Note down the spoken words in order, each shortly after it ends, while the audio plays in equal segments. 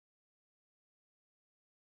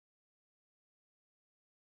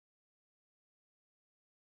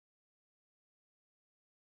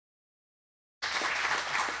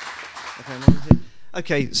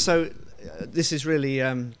Okay, so this is really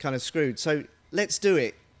kind of screwed. So let's do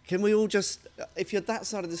it. Can we all just, if you're that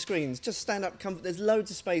side of the screens, just stand up. There's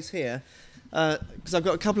loads of space here, because I've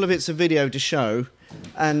got a couple of bits of video to show.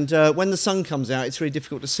 And when the sun comes out, it's really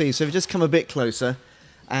difficult to see. So if you just come a bit closer.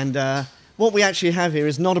 And what we actually have here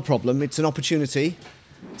is not a problem. It's an opportunity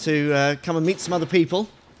to come and meet some other people.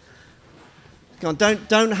 Come on,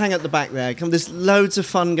 don't hang at the back there. Come, there's loads of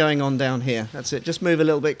fun going on down here. That's it. Just move a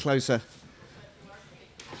little bit closer.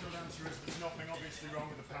 Short answer is there's nothing obviously wrong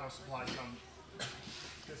with the power supply.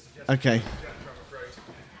 Okay.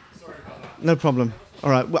 Sorry about that. No problem. All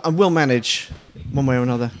right, we'll manage one way or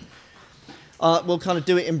another. We'll kind of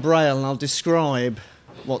do it in Braille, and I'll describe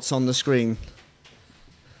what's on the screen.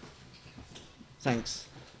 Thanks.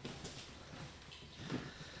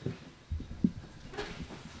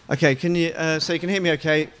 Okay, can you? So you can hear me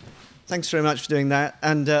okay? Thanks very much for doing that,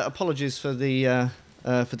 and apologies for the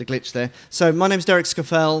glitch there. So my name's Derek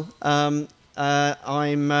Scuffell. I'm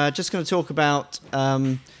just going to talk about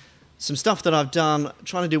some stuff that I've done,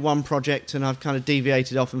 trying to do one project, and I've kind of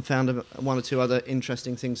deviated off and found one or two other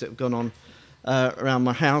interesting things that have gone on around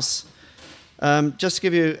my house. Just to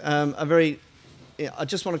give you a very, I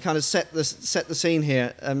just want to kind of set the scene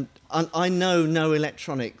here. I know no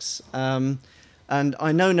electronics. And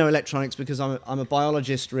I know no electronics because I'm a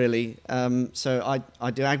biologist, really. So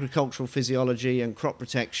I do agricultural physiology and crop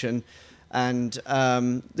protection. And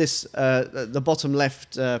the bottom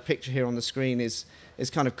left picture here on the screen is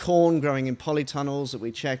kind of corn growing in polytunnels that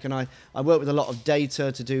we check. And I work with a lot of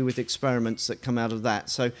data to do with experiments that come out of that.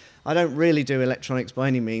 So I don't really do electronics by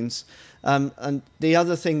any means. And the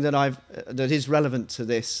other thing that is relevant to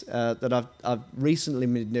this that I've recently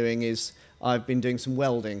been doing is I've been doing some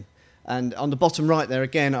welding. And on the bottom right there,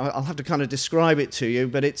 again, I'll have to kind of describe it to you,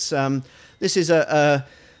 but it's this is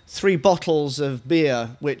 3 bottles of beer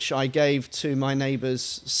which I gave to my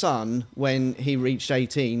neighbour's son when he reached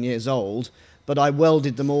 18 years old, but I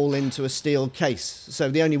welded them all into a steel case. So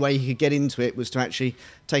the only way he could get into it was to actually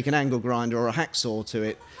take an angle grinder or a hacksaw to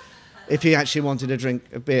it if he actually wanted to drink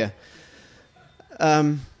a beer.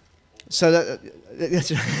 So that,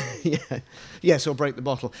 yeah, yes, or break the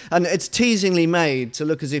bottle. And it's teasingly made to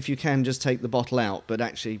look as if you can just take the bottle out, but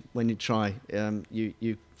actually, when you try,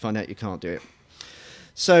 you find out you can't do it.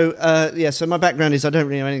 So, yeah, so my background is I don't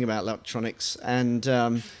really know anything about electronics, and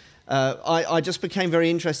I just became very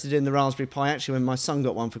interested in the Raspberry Pi, actually, when my son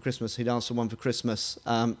got one for Christmas. He'd asked for one for Christmas.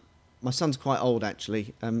 My son's quite old,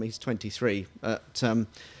 actually. He's 23, but...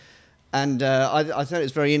 And I thought it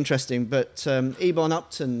was very interesting, but Ebon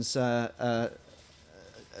Upton's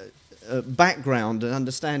background and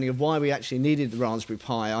understanding of why we actually needed the Raspberry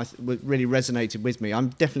Pi really resonated with me. I'm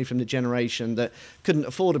definitely from the generation that couldn't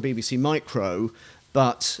afford a BBC Micro,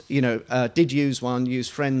 but did use one,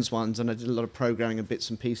 used friends' ones, and I did a lot of programming and bits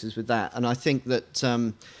and pieces with that. And I think that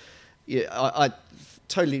I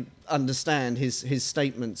totally understand his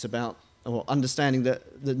statements about, or understanding that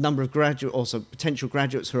the number of potential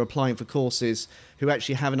graduates who are applying for courses who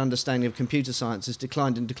actually have an understanding of computer science has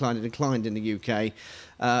declined and declined and declined in the UK,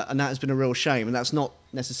 and that has been a real shame, and that's not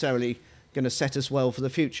necessarily going to set us well for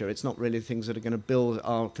the future. It's not really things that are going to build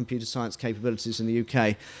our computer science capabilities in the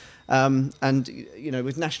UK. And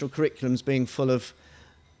with national curriculums being full of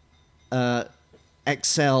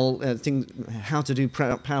Excel, how to do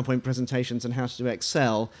PowerPoint presentations and how to do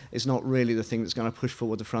Excel is not really the thing that's going to push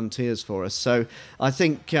forward the frontiers for us. So I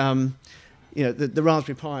think the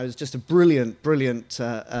Raspberry Pi is just a brilliant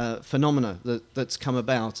phenomena that's come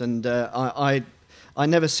about, and I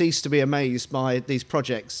never cease to be amazed by these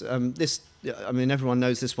projects. Everyone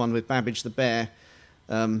knows this one with Babbage the bear.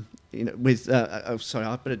 Sorry,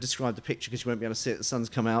 I better describe the picture because you won't be able to see it. The sun's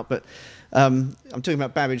come out, but I'm talking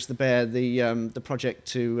about Babbage the bear, the project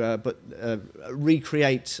to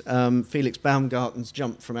recreate Felix Baumgarten's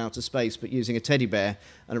jump from outer space, but using a teddy bear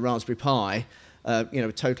and a Raspberry Pi.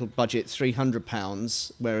 Total budget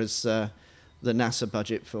 £300, whereas the NASA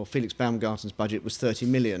budget for Felix Baumgarten's budget was 30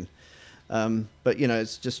 million. But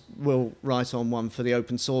it's just we'll write on one for the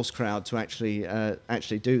open source crowd to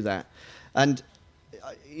actually do that. And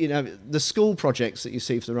the school projects that you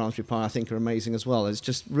see for the Raspberry Pi, I think, are amazing as well. It's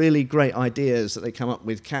just really great ideas that they come up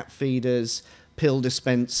with: cat feeders, pill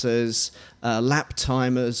dispensers, lap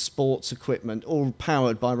timers, sports equipment, all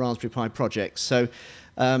powered by Raspberry Pi projects. So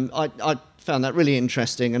I found that really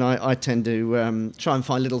interesting, and I tend to try and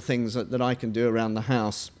find little things that I can do around the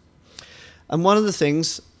house. And one of the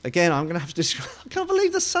things, again, I'm going to have to describe. I can't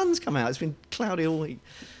believe the sun's come out. It's been cloudy all week.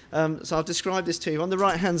 So I'll describe this to you. On the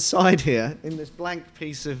right-hand side here, in this blank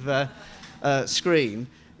piece of screen,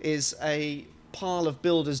 is a pile of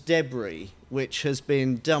builder's debris which has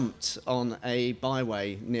been dumped on a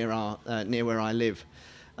byway near where I live.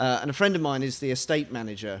 And a friend of mine is the estate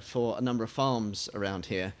manager for a number of farms around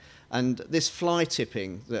here. And this fly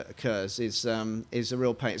tipping that occurs is a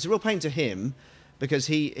real pain. It's a real pain to him because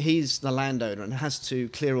he's the landowner and has to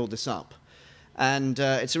clear all this up. And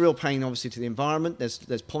it's a real pain, obviously, to the environment.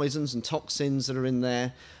 There's poisons and toxins that are in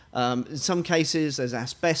there. In some cases, there's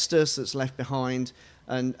asbestos that's left behind.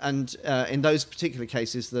 And in those particular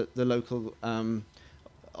cases, the local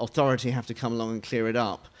authority have to come along and clear it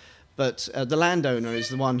up. But the landowner is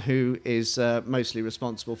the one who is mostly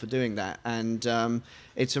responsible for doing that, and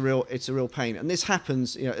it's a real pain. And this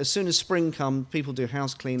happens, as soon as spring comes, people do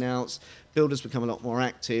house clean-outs, builders become a lot more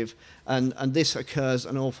active, and this occurs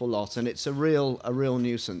an awful lot, and it's a real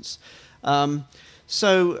nuisance. This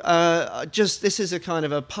is a kind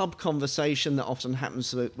of a pub conversation that often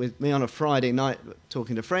happens with me on a Friday night,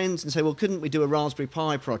 talking to friends, and say, well, couldn't we do a Raspberry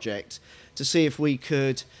Pi project to see if we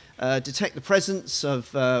could detect the presence of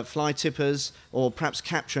fly tippers, or perhaps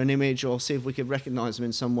capture an image, or see if we could recognise them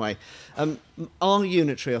in some way. Our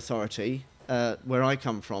unitary authority, where I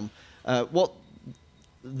come from, what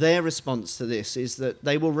their response to this is that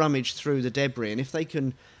they will rummage through the debris, and if they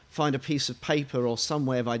can find a piece of paper or some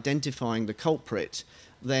way of identifying the culprit,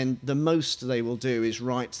 then the most they will do is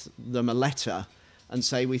write them a letter and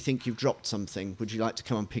say, we think you've dropped something, would you like to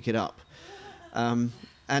come and pick it up?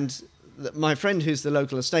 My friend, who's the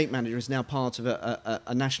local estate manager, is now part of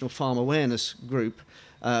a national farm awareness group,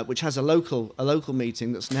 which has a local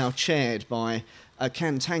meeting that's now chaired by a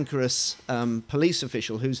cantankerous police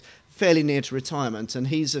official who's fairly near to retirement, and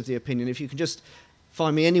he's of the opinion, if you can just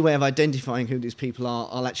find me any way of identifying who these people are,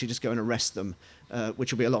 I'll actually just go and arrest them,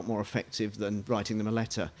 which will be a lot more effective than writing them a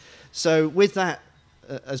letter. So with that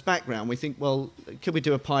as background, we think, well, could we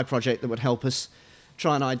do a Pi project that would help us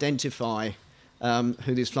try and identify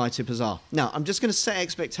who these fly tippers are? Now, I'm just going to set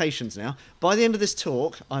expectations now. By the end of this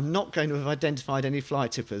talk, I'm not going to have identified any fly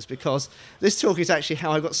tippers, because this talk is actually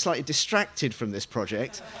how I got slightly distracted from this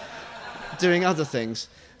project, doing other things.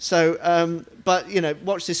 So, but,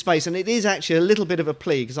 watch this space. And it is actually a little bit of a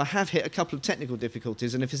plea, because I have hit a couple of technical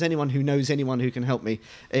difficulties, and if there's anyone who knows anyone who can help me,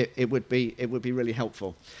 it would be really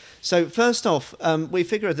helpful. So first off, we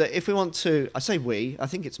figured that if we want to, I say we, I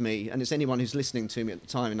think it's me, and it's anyone who's listening to me at the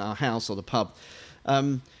time in our house or the pub,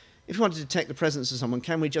 if we want to detect the presence of someone,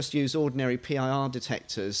 can we just use ordinary PIR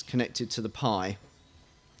detectors connected to the Pi?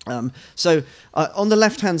 On the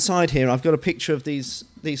left-hand side here, I've got a picture of these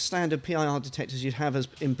standard PIR detectors you'd have as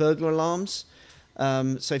in burglar alarms.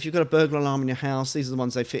 So if you've got a burglar alarm in your house, these are the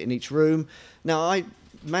ones they fit in each room. Now, I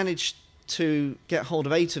managed to get hold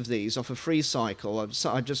of 8 of these off a free cycle.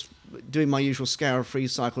 I'm just doing my usual scour of free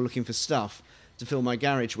cycle looking for stuff to fill my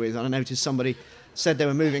garage with, and I noticed somebody said they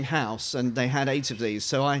were moving house and they had 8 of these.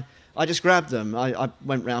 So I just grabbed them. I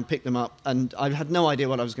went round, picked them up, and I had no idea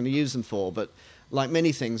what I was going to use them for, but like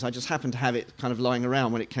many things, I just happened to have it kind of lying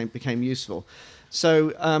around when it became useful.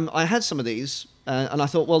 So I had some of these, and I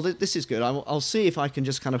thought, well, this is good. I'll see if I can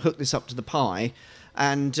just kind of hook this up to the Pi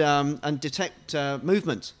and detect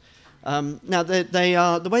movement. Now,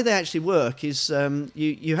 the way they actually work is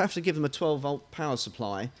you have to give them a 12-volt power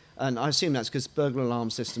supply, and I assume that's because burglar alarm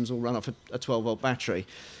systems all run off a 12-volt battery.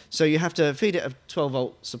 So you have to feed it a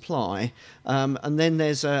 12-volt supply, and then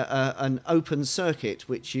there's an open circuit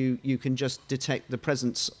which you can just detect the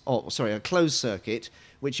presence of, a closed circuit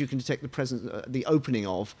which you can detect the presence, the opening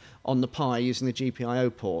of on the Pi using the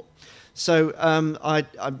GPIO port. So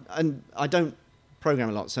I don't program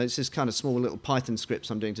a lot, so it's this kind of small little Python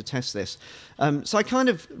scripts I'm doing to test this. So I kind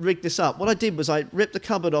of rigged this up. What I did was I ripped the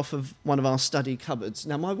cupboard off of one of our study cupboards.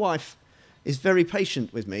 Now, my wife is very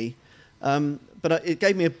patient with me, but it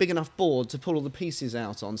gave me a big enough board to pull all the pieces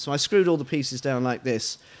out on. So I screwed all the pieces down like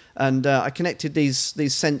this, and I connected these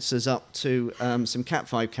sensors up to some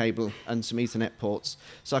Cat5 cable and some Ethernet ports,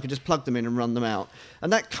 so I could just plug them in and run them out.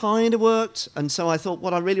 And that kind of worked, and so I thought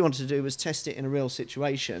what I really wanted to do was test it in a real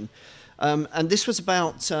situation. And this was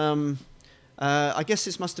about, I guess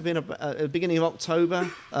this must have been at the beginning of October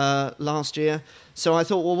last year. So I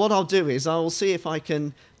thought, well, what I'll do is I'll see if I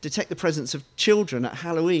can detect the presence of children at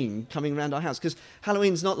Halloween coming around our house, because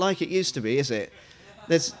Halloween's not like it used to be, is it?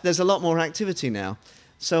 There's a lot more activity now.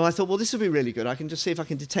 So I thought, well, this would be really good. I can just see if I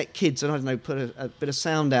can detect kids and, I don't know, put a bit of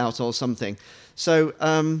sound out or something. So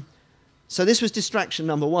this was distraction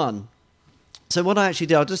number 1. So what I actually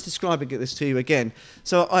did, I'll just describe this to you again.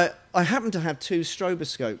 So I happened to have 2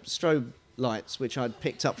 strobe lights, which I'd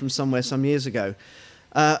picked up from somewhere some years ago.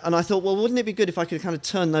 And I thought, well, wouldn't it be good if I could kind of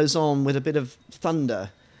turn those on with a bit of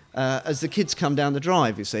thunder as the kids come down the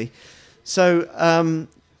drive, you see? So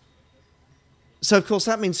So of course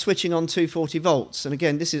that means switching on 240 volts. And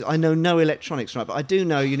again, I know no electronics, right? But I do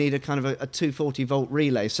know you need a kind of a 240 volt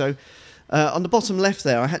relay. So on the bottom left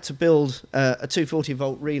there, I had to build a 240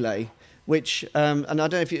 volt relay, which, and I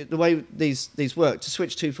don't know if the way these work, to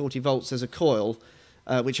switch 240 volts, there's a coil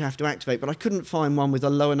which you have to activate. But I couldn't find one with a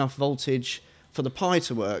low enough voltage for the Pi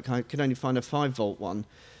to work. I could only find a 5 volt one.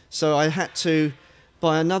 So I had to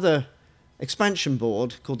buy another expansion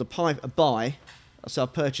board called the Pi, so I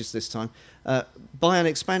purchased this time, buy an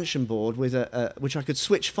expansion board with which I could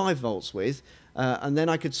switch 5 volts with, and then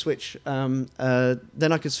I could switch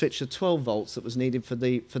the 12 volts that was needed for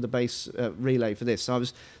the base relay for this. So I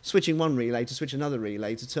was switching one relay to switch another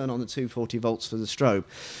relay to turn on the 240 volts for the strobe.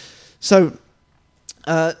 So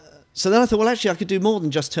then I thought, well, actually, I could do more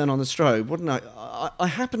than just turn on the strobe, wouldn't I? I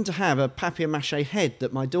happened to have a papier-mâché head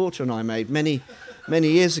that my daughter and I made many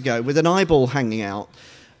years ago with an eyeball hanging out.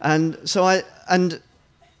 And so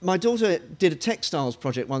my daughter did a textiles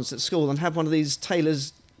project once at school and had one of these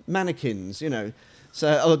tailor's mannequins,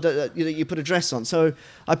 so you put a dress on. So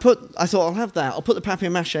I thought I'll have that. I'll put the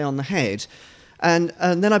papier-mâché on the head, and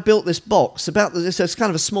then I built this box about this. It's kind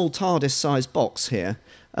of a small TARDIS-sized box here.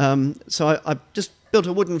 So I just built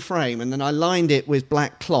a wooden frame, and then I lined it with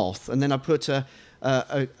black cloth, and then I put a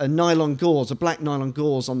nylon gauze, a black nylon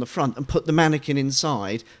gauze on the front, and put the mannequin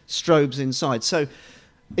inside, strobes inside. So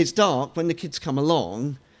it's dark when the kids come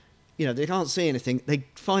along, they can't see anything. They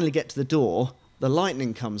finally get to the door, the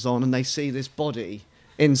lightning comes on, and they see this body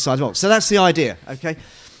inside the box. So that's the idea, okay?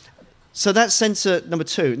 So that's sensor number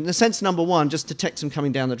 2. And the sensor number 1 just detects them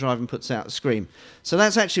coming down the drive and puts out a scream. So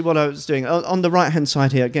that's actually what I was doing. On the right-hand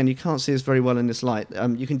side here, again, you can't see this very well in this light.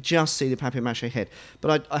 You can just see the papier-mâché head.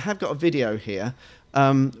 But I have got a video here,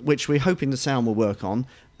 which we're hoping the sound will work on.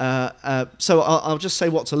 So I'll just say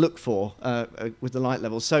what to look for with the light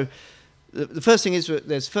levels. So the first thing is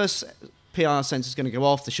there's first PIR sensor is going to go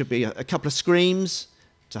off. There should be a couple of screams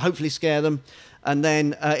to hopefully scare them. And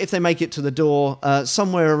then if they make it to the door,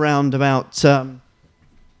 somewhere around about here,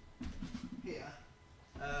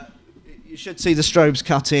 you should see the strobes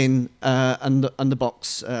cut in and the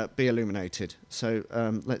box be illuminated. So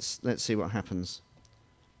let's see what happens.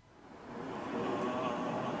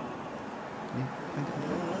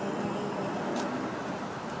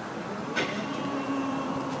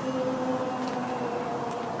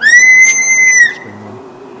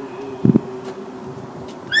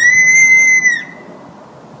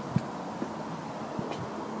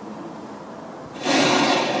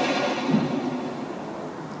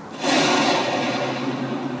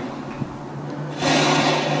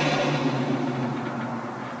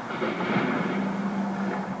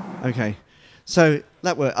 Okay, so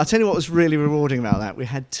that worked. I'll tell you what was really rewarding about that. We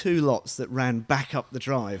had 2 lots that ran back up the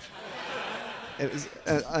drive. It was,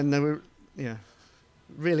 and they were,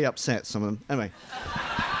 really upset, some of them. Anyway,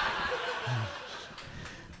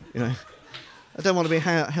 I don't want to be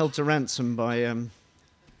held to ransom by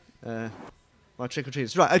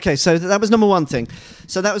trick-or-treaters. Right, okay, so that was number 1 thing.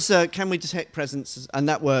 So that was, can we detect presence, and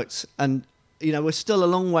that worked. And, we're still a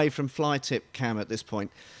long way from fly tip cam at this point.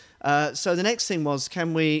 So the next thing was,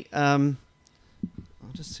 can we, I'll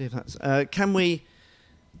just see if that's, can we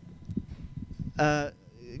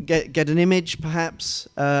get an image perhaps?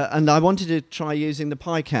 And I wanted to try using the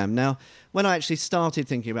Pi cam. Now, when I actually started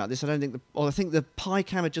thinking about this, I think the Pi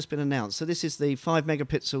cam had just been announced. So this is the 5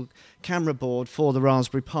 megapixel camera board for the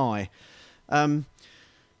Raspberry Pi.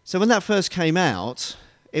 So when that first came out,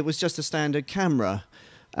 it was just a standard camera.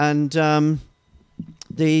 And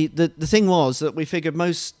the thing was that we figured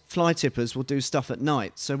most fly tippers will do stuff at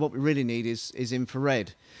night, so what we really need is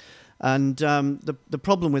infrared. And the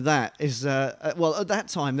problem with that is, well, at that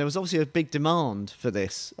time there was obviously a big demand for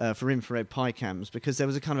this, for infrared Pi cams, because there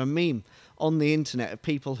was a kind of a meme on the internet of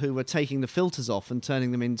people who were taking the filters off and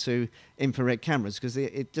turning them into infrared cameras, because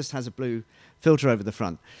it just has a blue filter over the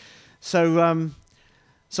front.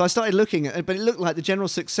 So I started looking at it, but it looked like the general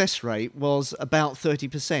success rate was about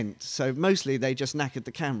 30%. So mostly they just knackered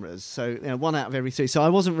the cameras. So 1 out of every 3. So I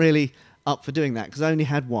wasn't really up for doing that because I only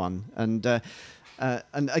had 1. And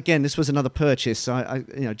again, this was another purchase. So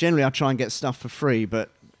generally I try and get stuff for free, but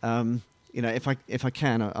if I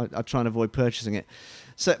can, I try and avoid purchasing it.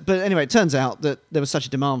 So, but anyway, it turns out that there was such a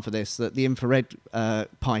demand for this that the infrared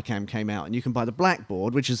Pi cam came out, and you can buy the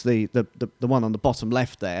blackboard, which is the one on the bottom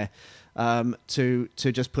left there. To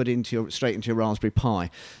just put straight into your Raspberry Pi.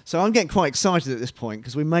 So I'm getting quite excited at this point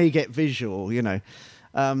because we may get visual,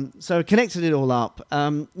 So I connected it all up.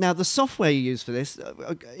 Now the software you use for this,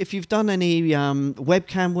 if you've done any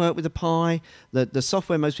webcam work with the Pi, the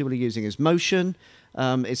software most people are using is Motion.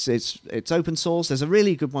 It's open source. There's a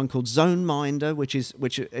really good one called ZoneMinder, which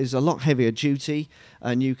is a lot heavier duty,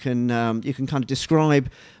 and you can kind of describe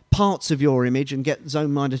parts of your image and get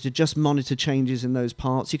ZoneMinder to just monitor changes in those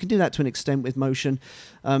parts. You can do that to an extent with Motion,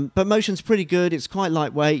 but Motion's pretty good. It's quite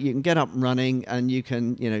lightweight. You can get up and running, and you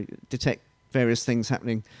can detect various things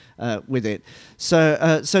happening with it.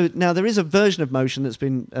 So now there is a version of Motion that's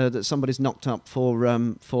been that somebody's knocked up for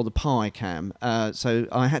the Pi Cam. So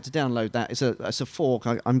I had to download that. It's a fork.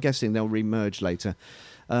 I'm guessing they'll remerge later.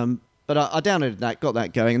 But I downloaded that, got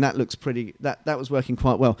that going, and that looks pretty. That was working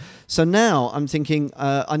quite well. So now I'm thinking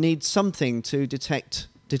I need something to detect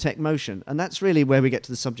motion, and that's really where we get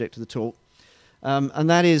to the subject of the talk. And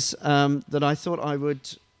that is that I thought I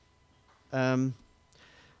would. Oh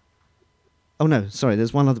no, sorry.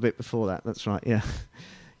 There's one other bit before that. That's right. Yeah.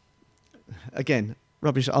 Again,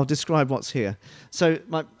 rubbish. I'll describe what's here. So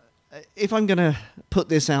if I'm going to put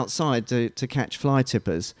this outside to catch fly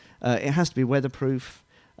tippers, it has to be weatherproof.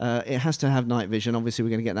 It has to have night vision. Obviously, we're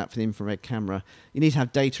going to get that for the infrared camera. You need to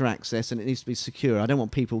have data access, and it needs to be secure. I don't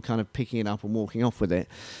want people kind of picking it up and walking off with it.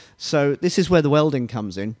 So this is where the welding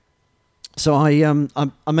comes in. So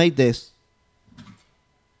I made this.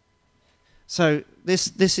 So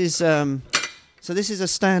this is. So this is a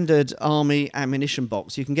standard Army ammunition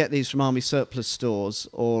box. You can get these from Army surplus stores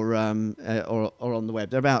or on the web.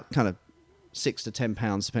 They're about kind of £6 to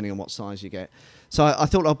 £10 depending on what size you get. So I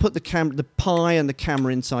thought I'll put the Pi and the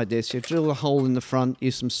camera inside this. You drill a hole in the front.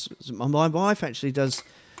 Use my wife actually does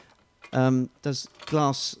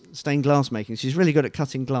stained glass making. She's really good at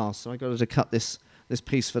cutting glass. So I got her to cut this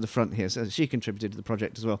piece for the front here. So she contributed to the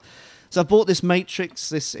project as well. So I bought this matrix,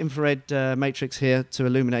 this infrared matrix here to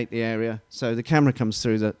illuminate the area. So the camera comes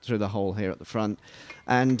through the hole here at the front,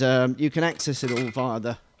 and you can access it all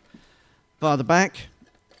via the back.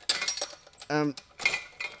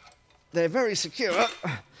 They're very secure.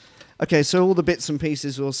 Okay, so all the bits and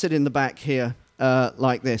pieces will sit in the back here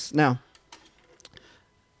like this. Now,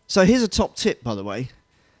 so here's a top tip, by the way.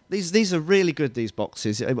 These are really good, these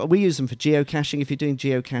boxes. We use them for geocaching. If you're doing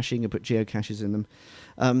geocaching, you put geocaches in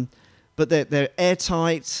them. But they're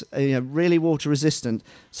airtight, really water resistant.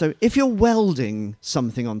 So if you're welding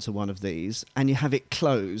something onto one of these and you have it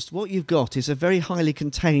closed, what you've got is a very highly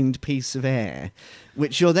contained piece of air,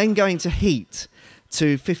 which you're then going to heat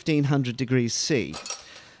to 1500 degrees C.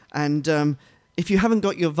 And if you haven't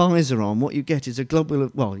got your visor on, what you get is a globule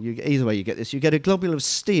of, either way you get this, you get a globule of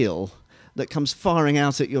steel that comes firing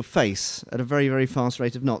out at your face at a very, very fast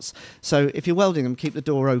rate of knots. So if you're welding them, keep the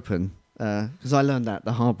door open, because I learned that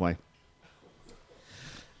the hard way.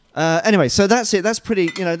 Anyway, so that's it. That's pretty,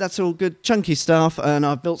 that's all good chunky stuff, and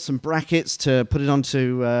I've built some brackets to put it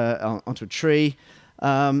onto a tree.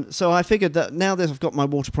 So I figured that now that I've got my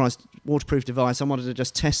waterproof device, I wanted to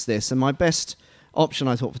just test this, and my best option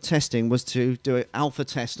I thought for testing was to do an alpha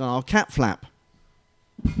test on our cat flap.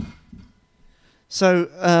 So,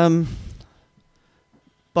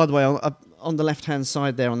 by the way, on the left-hand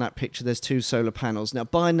side there on that picture, there's 2 solar panels. Now,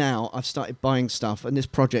 by now, I've started buying stuff, and this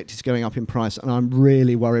project is going up in price, and I'm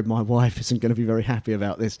really worried my wife isn't going to be very happy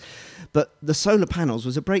about this. But the solar panels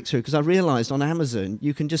was a breakthrough, because I realised on Amazon,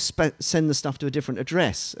 you can just send the stuff to a different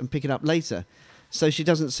address and pick it up later, so she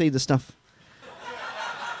doesn't see the stuff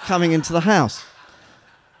coming into the house.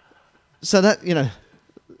 So that,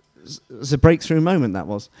 it's a breakthrough moment, that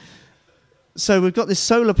was. So we've got this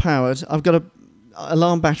solar-powered. I've got a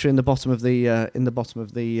alarm battery in the bottom of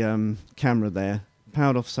the camera there,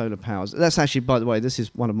 powered off solar powers. That's actually, by the way, this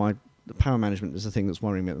is one of my power management is the thing that's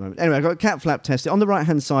worrying me at the moment. Anyway, I've got a cat flap tested. On the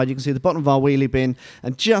right-hand side, you can see the bottom of our wheelie bin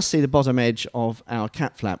and just see the bottom edge of our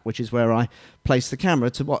cat flap, which is where I place the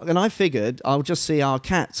camera and I figured I'll just see our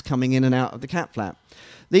cats coming in and out of the cat flap.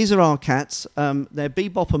 These are our cats. They're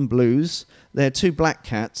Bebop and Blues. They're 2 black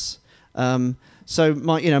cats. So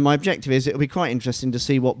my objective is it'll be quite interesting to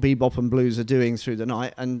see what Bebop and Blues are doing through the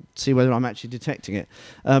night and see whether I'm actually detecting it.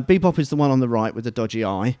 Bebop is the one on the right with the dodgy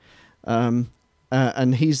eye,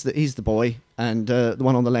 and he's the boy, and the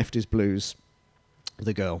one on the left is Blues,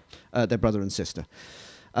 the girl. They're brother and sister.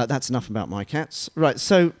 That's enough about my cats. Right,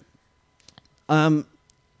 so I've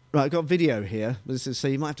got a video here. So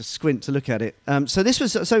you might have to squint to look at it.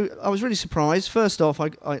 So I was really surprised. First off,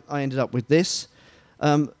 I ended up with this.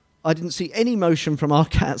 I didn't see any motion from our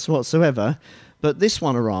cats whatsoever, but this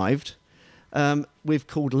one arrived. We've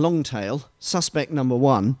called Longtail, suspect number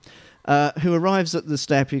 1, who arrives at the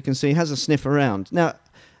step. You can see has a sniff around. Now,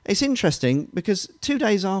 it's interesting because 2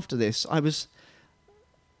 days after this, I was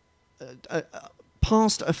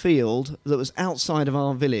past a field that was outside of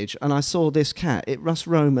our village, and I saw this cat. It must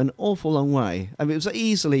roam an awful long way. I mean, it was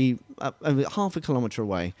easily half a kilometre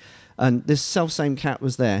away, and this self-same cat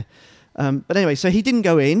was there. But anyway, so he didn't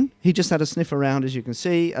go in. He just had a sniff around, as you can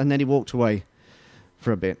see, and then he walked away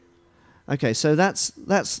for a bit. Okay, so that's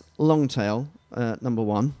longtail, number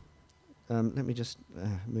one. Let me just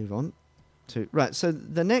move on to... Right, so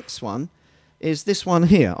the next one is this one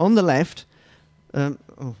here. On the left... oh,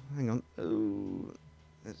 hang on. Oh,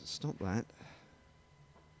 let's stop that.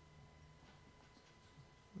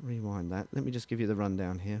 Rewind that. Let me just give you the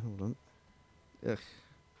rundown here. Hold on. Ugh.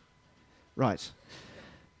 Right.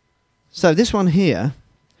 So this one here,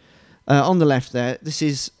 on the left there, this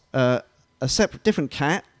is a separate, different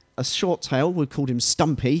cat, a short tail. We called him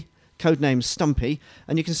Stumpy, codename Stumpy.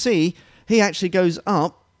 And you can see he actually goes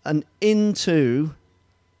up and into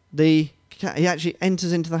the cat. He actually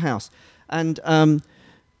enters into the house. And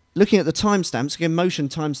looking at the timestamps, again, motion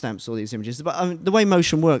timestamps all these images. But the way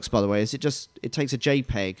motion works, by the way, is it takes a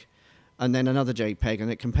JPEG and then another JPEG, and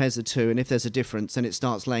it compares the two. And if there's a difference, then it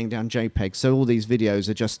starts laying down JPEGs. So all these videos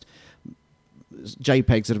are just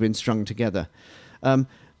JPEGs that have been strung together.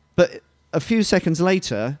 But a few seconds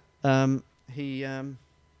later, there we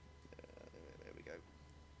go.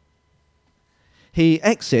 He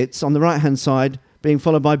exits on the right-hand side, being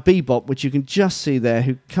followed by Bebop, which you can just see there,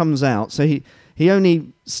 who comes out. So he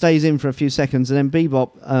only stays in for a few seconds, and then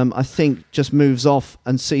Bebop, I think, just moves off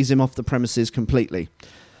and sees him off the premises completely.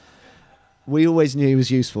 We always knew he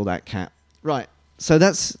was useful, that cat. Right, so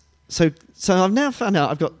that's... So I've now found out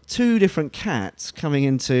I've got two different cats coming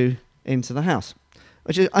into the house.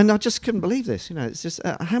 And I just couldn't believe this. You know, it's just,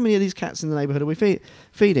 how many of these cats in the neighbourhood are we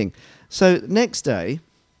feeding? So next day...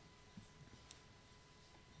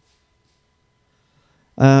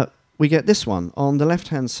 we get this one on the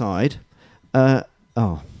left-hand side.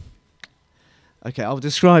 Oh, okay, I'll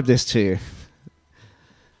describe this to you.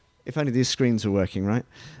 If only these screens were working, right?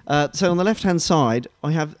 So on the left-hand side,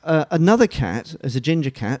 I have another cat, as a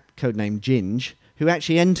ginger cat, codenamed Ginge, who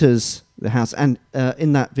actually enters the house. And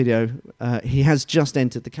in that video, he has just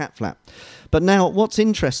entered the cat flap. But now, what's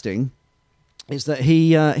interesting is that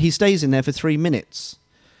he stays in there for 3 minutes.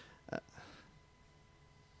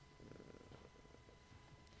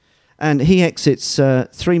 And he exits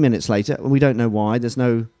 3 minutes later. We don't know why. There's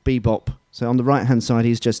no Bebop. So on the right-hand side,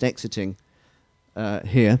 he's just exiting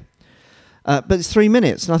here. But it's 3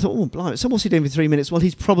 minutes. And I thought, oh, blimey. So what's he doing for 3 minutes? Well,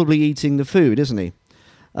 he's probably eating the food, isn't he?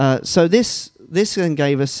 So this then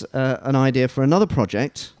gave us an idea for another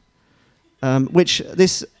project, which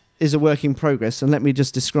this is a work in progress. And let me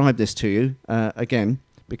just describe this to you again,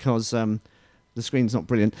 because the screen's not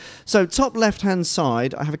brilliant. So top left-hand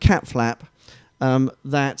side, I have a cat flap.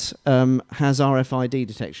 That has RFID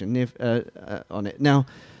detection on it. Now,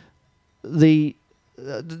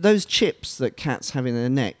 those chips that cats have in their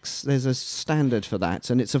necks, there's a standard for that,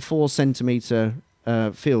 and it's a 4 centimetre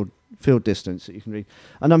field distance that you can read.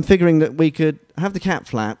 And I'm figuring that we could have the cat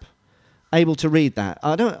flap able to read that.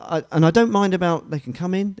 I don't mind about they can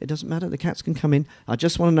come in. It doesn't matter. The cats can come in. I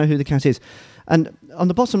just want to know who the cat is. And on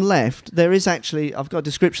the bottom left, there is actually, I've got a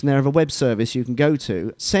description there of a web service you can go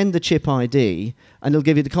to, send the chip ID, and it'll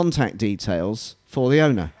give you the contact details for the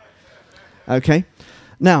owner. Okay?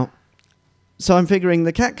 Now, so I'm figuring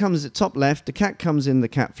the cat comes at top left, the cat comes in the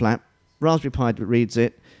cat flap, Raspberry Pi reads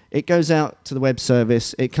it, it goes out to the web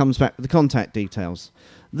service, it comes back with the contact details.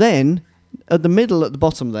 Then, at the middle at the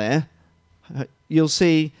bottom there, you'll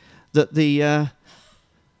see that the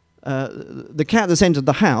cat that's entered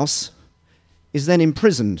the house is then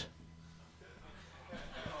imprisoned.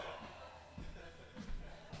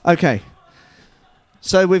 Okay,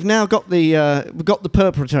 so we've now got the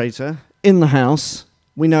perpetrator in the house.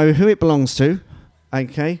 We know who it belongs to,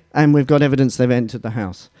 okay, and we've got evidence they've entered the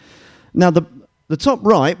house. Now the top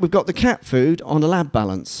right, we've got the cat food on a lab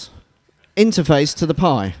balance, interface to the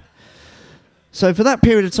Pi. So for that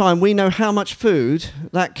period of time, we know how much food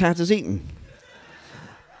that cat has eaten.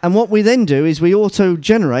 And what we then do is we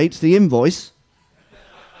auto-generate the invoice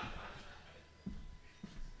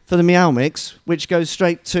for the Meow Mix, which goes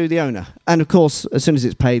straight to the owner. And of course, as soon as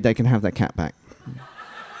it's paid, they can have their cat back.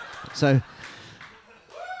 So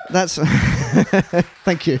that's...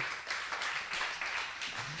 Thank you.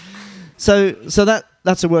 So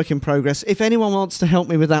that's a work in progress. If anyone wants to help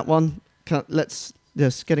me with that one, let's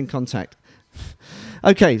just get in contact.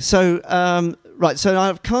 Okay, so right, so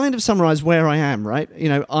I've kind of summarised where I am, right? You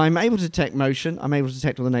know, I'm able to detect motion. I'm able to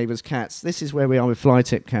detect all the neighbours' cats. This is where we are with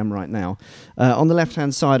FlyTip Cam right now. On the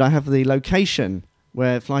left-hand side, I have the location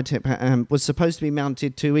where FlyTip was supposed to be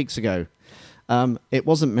mounted 2 weeks ago. It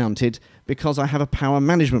wasn't mounted because I have a power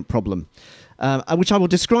management problem. which I will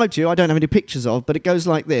describe to you. I don't have any pictures of, but it goes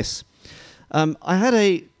like this. I had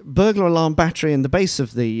a burglar alarm battery in the base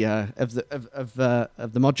of the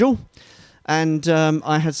module, and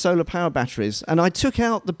I had solar power batteries, and I took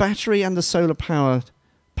out the battery and the solar panels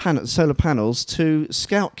to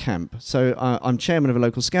scout camp. So I'm chairman of a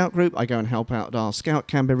local scout group. I go and help out at our scout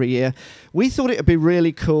camp every year. We thought it would be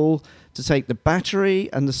really cool to take the battery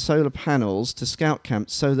and the solar panels to scout camp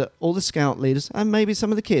so that all the scout leaders and maybe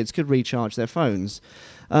some of the kids could recharge their phones.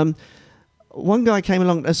 One guy came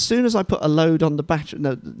along, as soon as I put a load on the battery,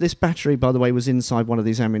 no, this battery, by the way, was inside one of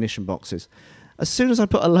these ammunition boxes. As soon as I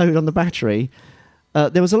put a load on the battery,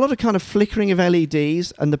 there was a lot of kind of flickering of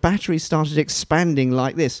LEDs, and the battery started expanding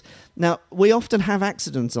like this. Now, we often have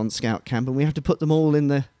accidents on scout camp, and we have to put them all in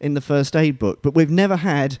the first aid book, but we've never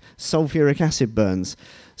had sulfuric acid burns.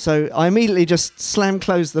 So I immediately just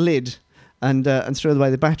closed the lid and threw away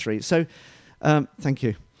the battery. So, thank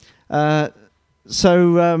you. I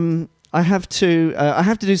have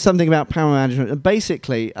to do something about power management, and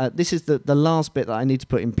basically, this is the last bit that I need to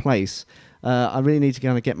put in place. I really need to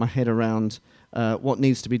kind of get my head around what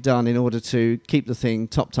needs to be done in order to keep the thing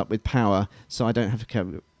topped up with power, so I don't have to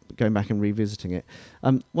keep going back and revisiting it.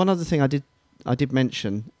 One other thing I did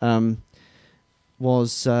mention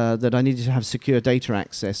was that I needed to have secure data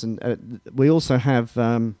access, and we also have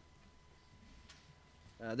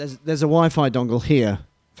there's a Wi-Fi dongle here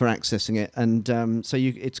for accessing it, and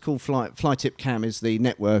it's called Flytip Cam is the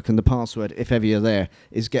network, and the password, if ever you're there,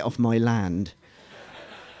 is get off my land.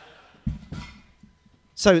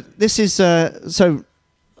 So this is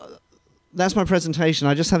that's my presentation.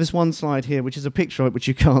 I just have this one slide here, which is a picture of it, which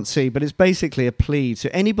you can't see, but it's basically a plea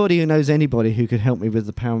to anybody who knows anybody who could help me with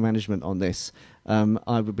the power management on this.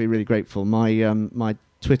 I would be really grateful. My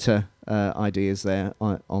Twitter ID is there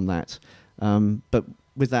on that. But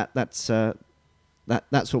with that,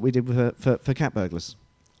 that's what we did for cat burglars.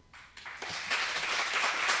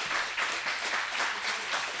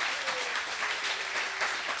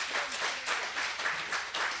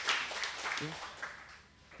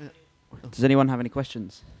 Does anyone have any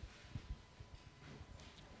questions?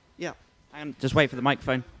 Yeah. And just wait for the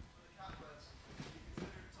microphone.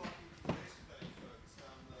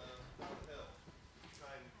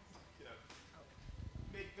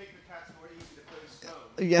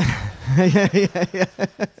 Yeah, yeah.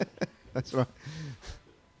 That's right.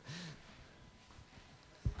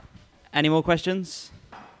 Any more questions?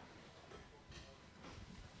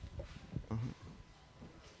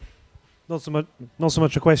 Not so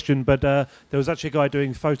much a question, but there was actually a guy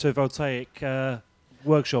doing photovoltaic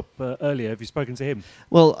workshop earlier. Have you spoken to him?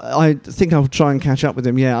 Well, I think I'll try and catch up with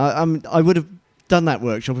him. Yeah, I would have done that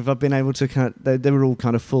workshop if I'd been able to. They were all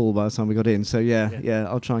kind of full by the time we got in. So yeah,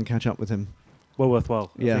 I'll try and catch up with him. Well worthwhile.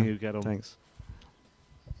 Yeah, I think you'll get on. Thanks.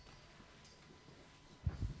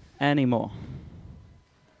 Any more?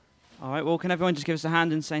 All right. Well, can everyone just give us a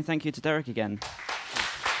hand and say thank you to Derek again?